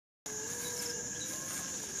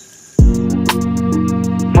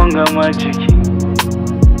Munga majiki,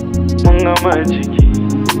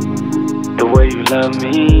 the way you love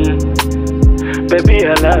me, baby I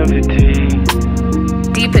love it too.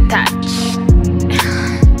 Deeper touch.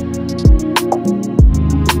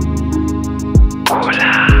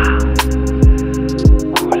 Kulah.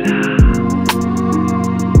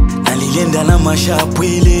 Nalienda na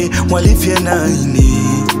mashapwile walifye naine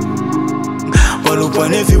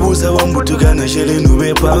walupane fibusa wambutukana shele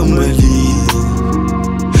nube pambali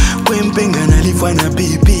kwempenga nalifana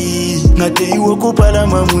pipi ngate iwo kupala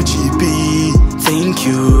mamuchipi. Thank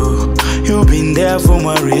you, you've been there for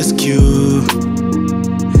my rescue.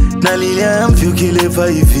 Nalilia mfyukile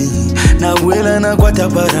faivi na wela na kwata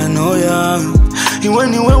paranoia. Iwe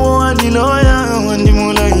ni wewo wadiloya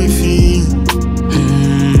wandimula ifi.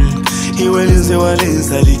 Iwe linze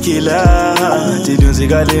walinsa likila tidunzi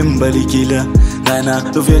kalemba likila Gana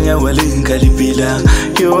lufenya walinka lipila.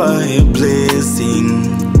 You are a blessing,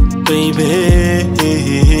 baby.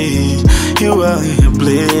 You are a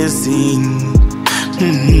blessing.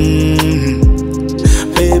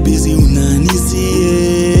 Baby, si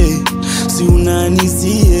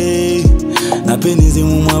unanisiye na peneze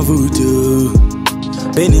mu mavuto,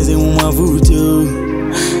 peneze mu mavuto.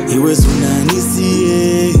 Iwe si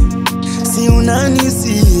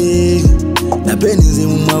unanisiye na peneze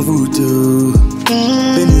mu mavuto,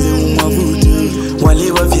 peneze mu mavuto.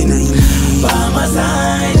 Wale wafye na ine by my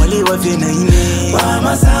side, wale wafye na ine by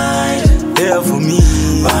my side. There for me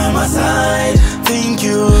by my side. Thank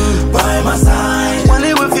you by my side.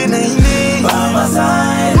 Wale wafye na ine by my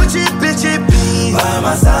side. Chippy by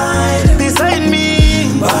my side. Beside me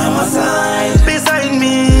by my side. Beside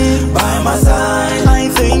me by my side. I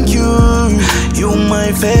thank you. You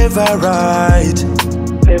my favorite.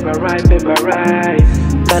 Favorite.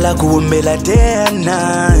 Kala kuumbela day and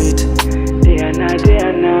night. Day and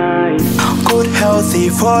night. Good healthy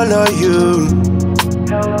follow you.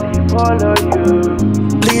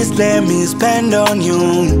 Please let me spend on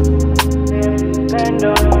you.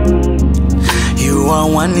 You are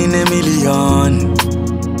one in a million.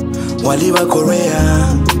 Waliwa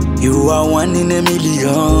Korea. You are one in a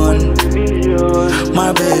million.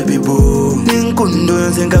 My baby boo. Ninkundo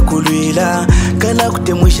yonze ngakulwila kala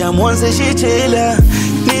kutemwisha monse shichela.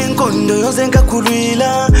 Ninkundo yonze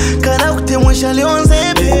ngakulwila kala kutemwisha lionze.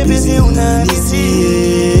 Baby si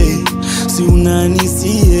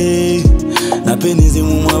unanisiye na peneze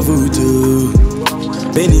mu mavuto,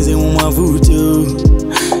 peneze mu mavuto.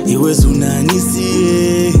 Iwe si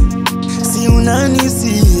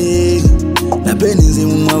unanisiye na peneze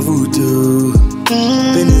mu mavuto,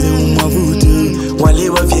 peneze mu mavuto. Wale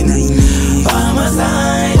wafye na ine by my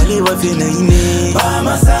side, wale wafye na ine by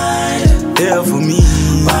my side. There for me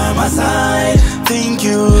by my side. Thank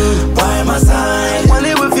you by my side.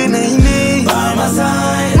 Wale wafye na ine by my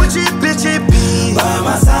side. Chippy by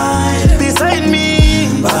my side. Beside me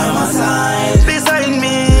by my side. Beside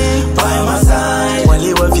me by my side.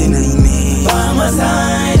 Wale wafye na ine by my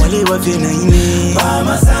side. Wale wafye na ine by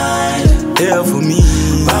my side. There for me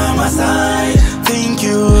by my side. Thank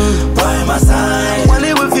you by my side.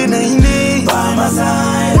 Wale wafye na ine by my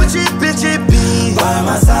side. Chippy by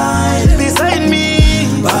my side. Beside me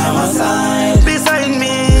by my side. Beside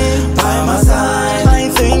me by my side. I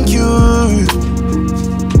thank you.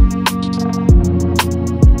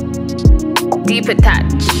 Deeper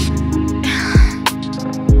touch.